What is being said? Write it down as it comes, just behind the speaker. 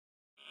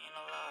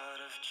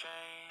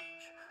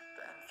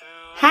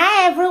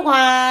Hi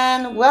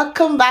everyone,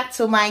 welcome back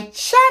to my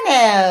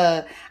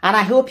channel, and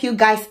I hope you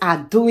guys are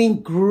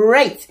doing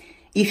great.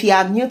 If you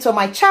are new to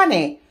my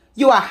channel,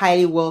 you are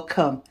highly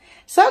welcome.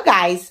 So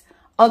guys,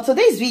 on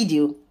today's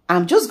video,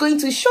 I'm just going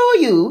to show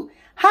you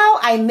how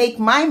I make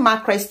my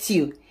mackerel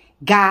stew.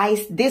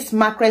 Guys, this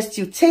mackerel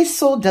stew tastes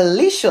so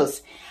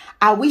delicious.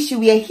 I wish you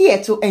were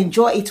here to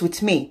enjoy it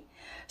with me.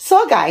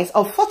 So guys,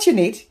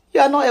 unfortunately, you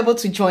are not able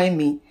to join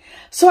me.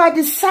 So I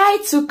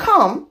decided to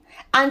come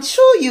and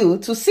show you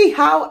to see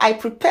how I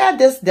prepare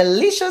this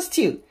delicious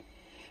stew.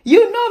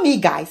 You know me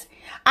guys,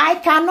 I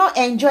cannot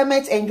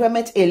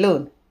enjoyment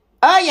alone.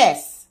 Oh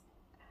yes,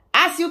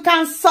 as you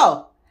can see,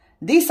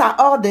 these are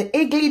all the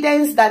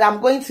ingredients that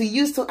I'm going to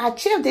use to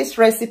achieve this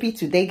recipe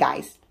today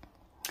guys.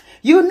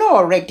 You know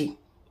already,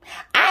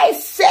 I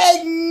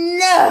say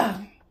no.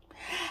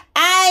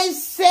 I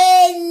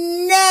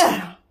say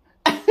no.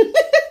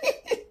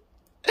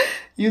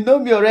 You know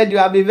me already,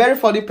 I'm a very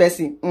funny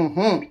person.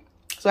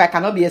 So I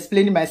cannot be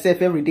explaining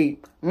myself every day.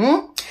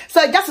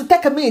 So just to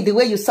take a minute the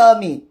way you saw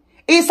me.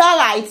 It's all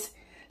right.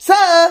 So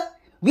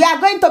we are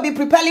going to be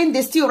preparing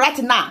the stew right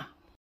now.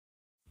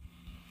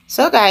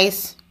 So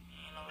guys,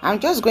 I'm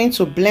just going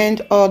to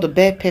blend all the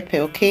bell pepper,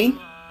 okay?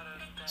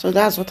 So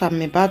that's what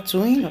I'm about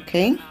doing,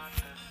 okay?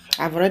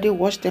 I've already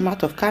washed them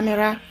out of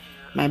camera.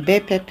 My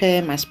bell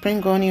pepper, my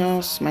spring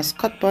onions, my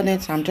scotch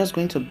bonnet. I'm just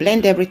going to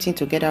blend everything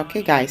together,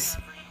 okay guys?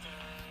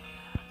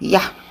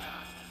 Yeah.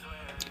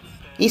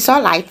 It's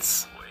all right.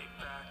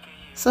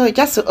 So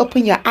just to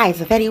open your eyes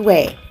very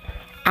well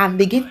and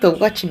begin to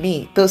watch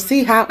me to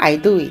see how I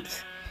do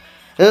it.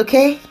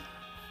 Okay?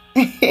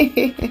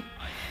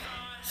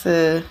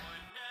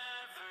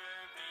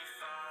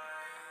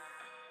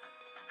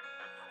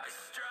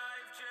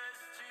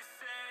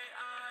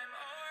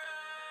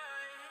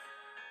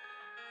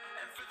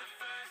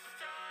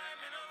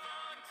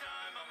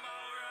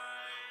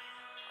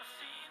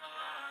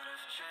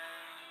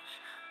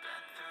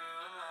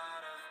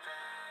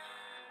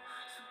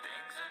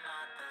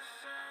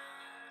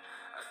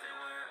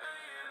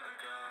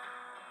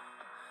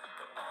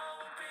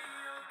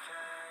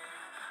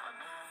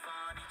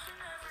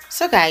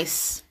 So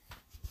guys,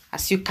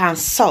 as you can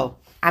see,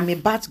 I'm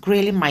about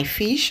grilling my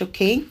fish,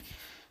 okay?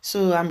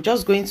 So I'm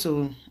just going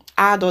to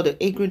add all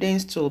the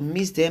ingredients to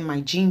mix them,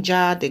 my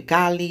ginger, the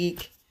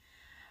garlic,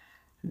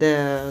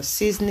 the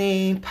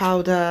seasoning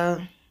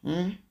powder.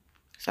 So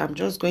I'm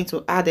just going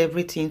to add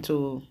everything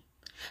to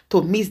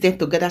mix them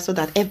together so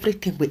that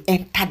everything will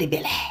enter the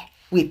belly,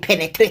 will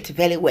penetrate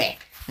very well,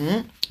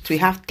 to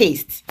have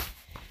taste.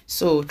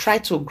 So try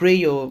to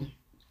grill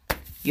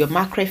your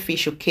mackerel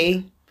fish,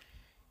 okay?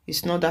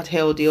 It's not that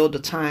healthy all the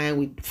time.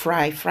 We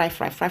fry.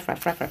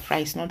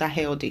 It's not that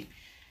healthy.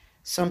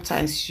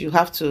 Sometimes you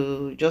have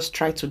to just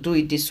try to do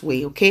it this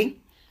way, okay?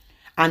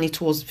 And it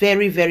was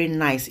very, very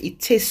nice. It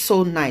tastes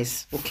so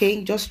nice,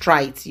 okay? Just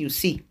try it, you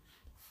see.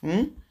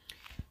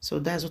 So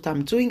that's what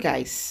I'm doing,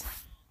 guys.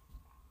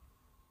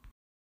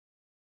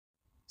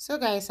 So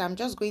guys, I'm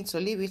just going to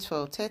leave it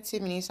for 30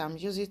 minutes. I'm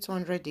using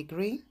 200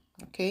 degree,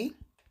 okay?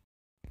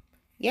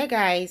 Yeah,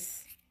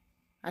 guys,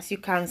 as you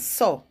can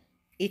see,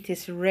 it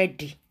is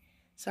ready.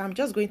 So I'm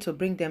just going to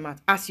bring them out.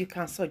 As you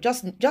can see,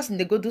 just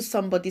go do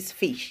somebody's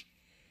fish.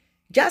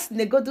 Just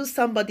go do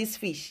somebody's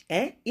fish.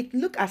 It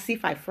look as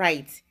if I fry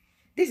it.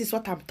 This is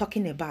what I'm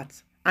talking about.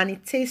 And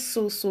it tastes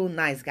so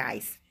nice,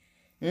 guys.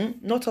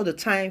 Not all the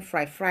time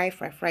fry.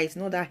 It's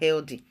not that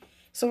healthy.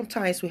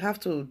 Sometimes we have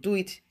to do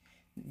it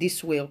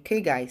this way, okay,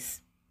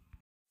 guys?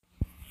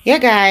 Yeah,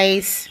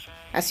 guys,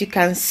 as you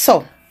can see,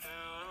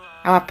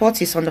 our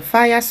pot is on the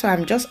fire. So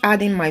I'm just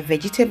adding my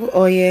vegetable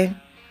oil.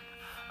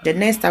 The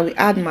next I will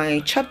add my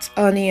chopped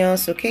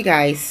onions, okay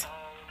guys?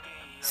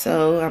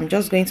 So I'm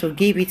just going to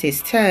give it a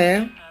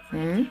stir.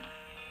 Then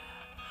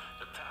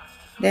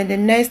the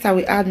next I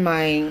will add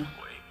my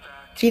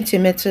tin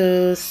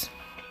tomatoes.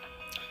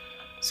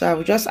 So I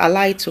will just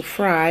allow it to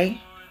fry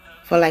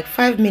for like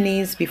 5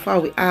 minutes before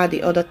we add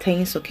the other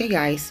things, okay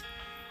guys?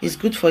 It's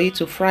good for you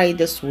to fry it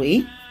this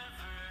way.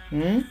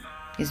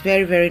 It's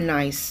very, very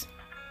nice.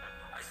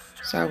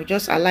 So I will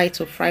just allow it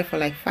to fry for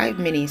like 5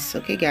 minutes,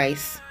 okay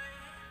guys?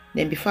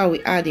 Then before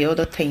we add the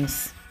other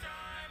things.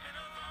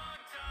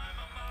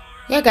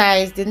 Yeah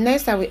guys, the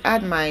next I will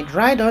add my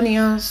dried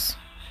onions,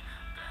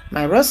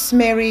 my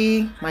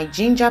rosemary, my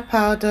ginger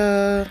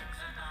powder,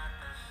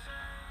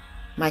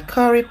 my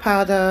curry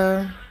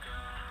powder,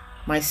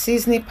 my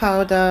seasoning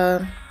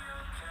powder,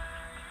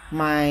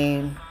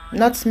 my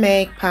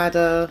nutmeg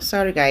powder.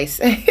 Sorry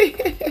guys.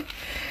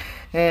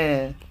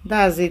 Yeah,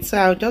 that's it. So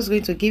I'm just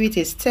going to give it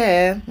a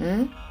stir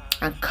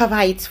and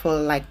cover it for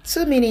like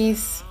 2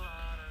 minutes.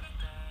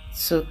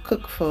 To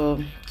cook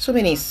for 2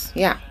 minutes.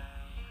 Yeah,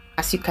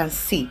 as you can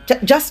see,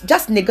 just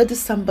go to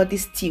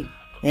somebody's stew.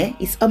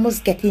 It's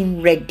almost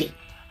getting ready.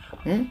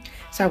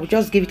 So I will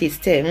just give it a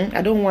stir.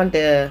 I don't want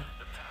the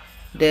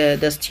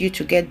stew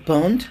to get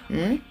burned.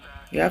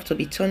 You have to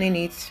be turning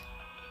it.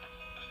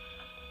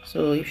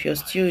 So if your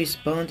stew is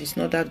burnt, it's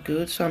not that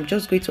good. So I'm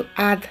just going to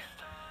add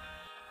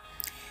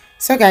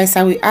So guys,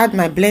 I will add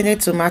my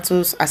blended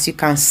tomatoes as you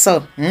can see.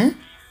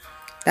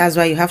 That's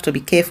why you have to be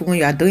careful when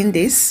you are doing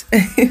this.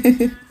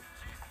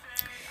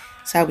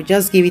 So I will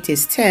just give it a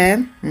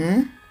stir.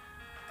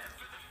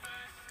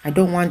 I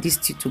don't want this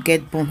stew to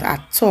get burnt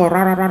at all.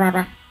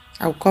 I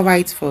will cover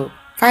it for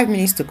 5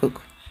 minutes to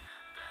cook.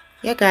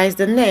 Yeah guys,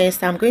 the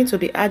next I'm going to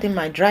be adding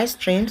my dry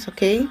shrimps.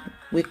 Okay,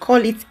 we call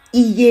it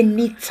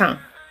iyenita.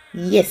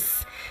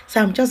 Yes,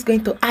 so I'm just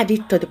going to add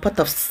it to the pot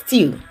of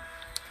stew.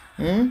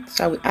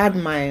 So I will add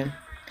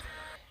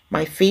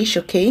my fish,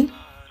 okay,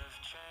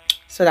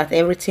 so that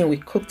everything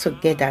will cook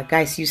together.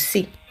 Guys, you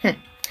see,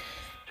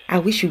 I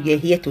wish you were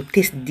here to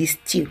taste this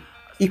stew.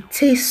 It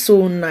tastes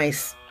so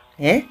nice.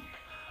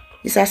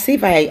 It's as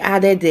if I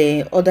added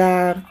the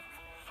other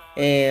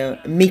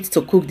meat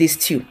to cook this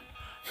stew.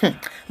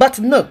 But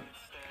no,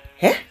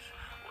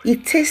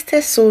 it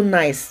tasted so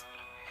nice.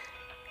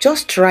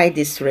 Just try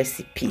this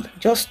recipe.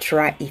 Just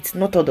try it.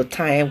 Not all the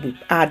time we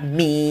add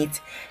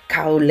meat,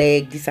 cow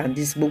leg, this and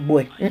this.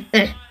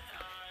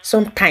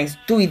 Sometimes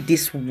do it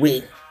this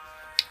way,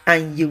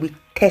 and you will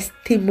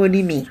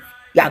testimony me.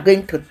 You are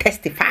going to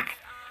testify.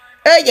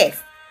 Oh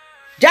yes,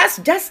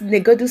 just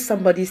negotiate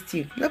somebody's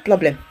stew. No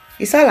problem.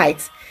 It's all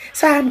right.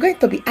 So I'm going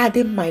to be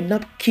adding my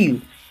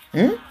nutmeg.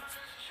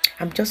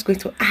 I'm just going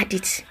to add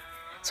it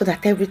so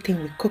that everything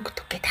will cook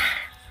together.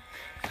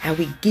 I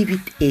will give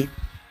it a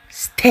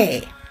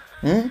stir.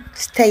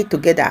 Stir it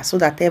together so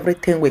that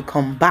everything will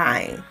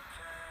combine.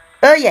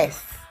 Oh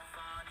yes,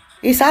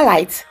 it's all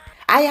right.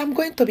 I am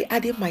going to be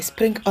adding my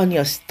spring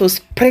onions to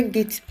spring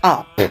it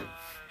up.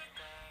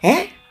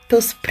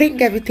 To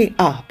spring everything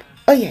up.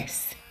 Oh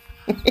yes.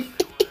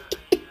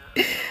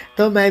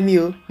 Don't mind me.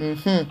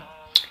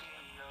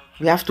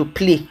 We have to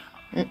play.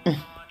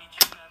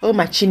 Oh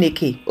my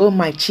chineke. Oh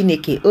my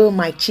chineke. Oh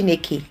my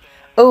chineke.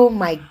 Oh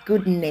my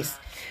goodness.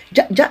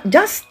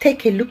 Just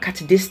take a look at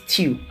this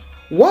stew.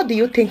 What do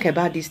you think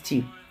about this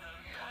stew?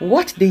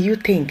 What do you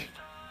think?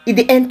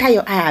 It enter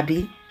your eye,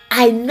 Abby?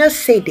 I not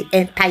say the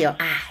enter your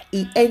eye.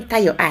 It enter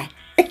your eye.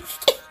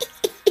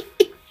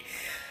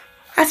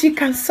 As you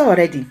can see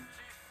already,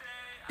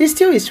 the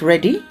stew is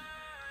ready.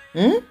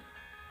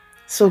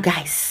 So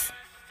guys,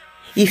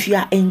 if you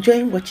are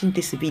enjoying watching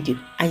this video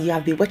and you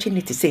have been watching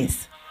it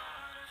since,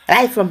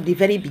 right from the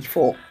very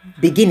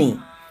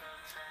beginning,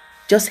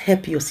 just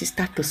help your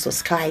sister to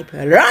subscribe.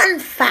 Run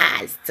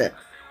fast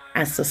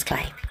and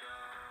subscribe.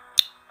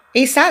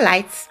 It's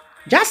alright.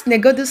 Just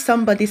negotiate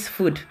somebody's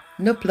food.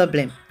 No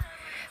problem.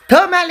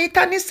 To my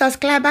little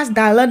subscribers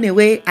that learn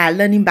away are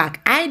learning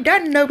back. I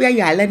don't know where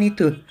you are learning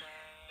to.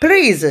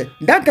 Please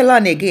don't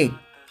learn again.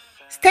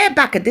 Stay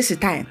back at this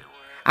time.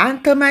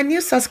 And to my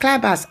new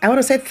subscribers, I want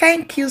to say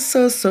thank you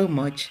so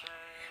much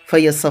for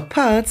your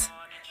support.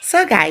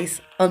 So guys,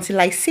 until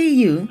I see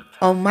you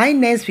on my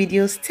next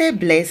video, stay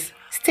blessed,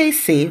 stay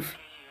safe,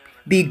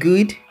 be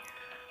good.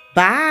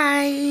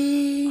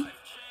 Bye.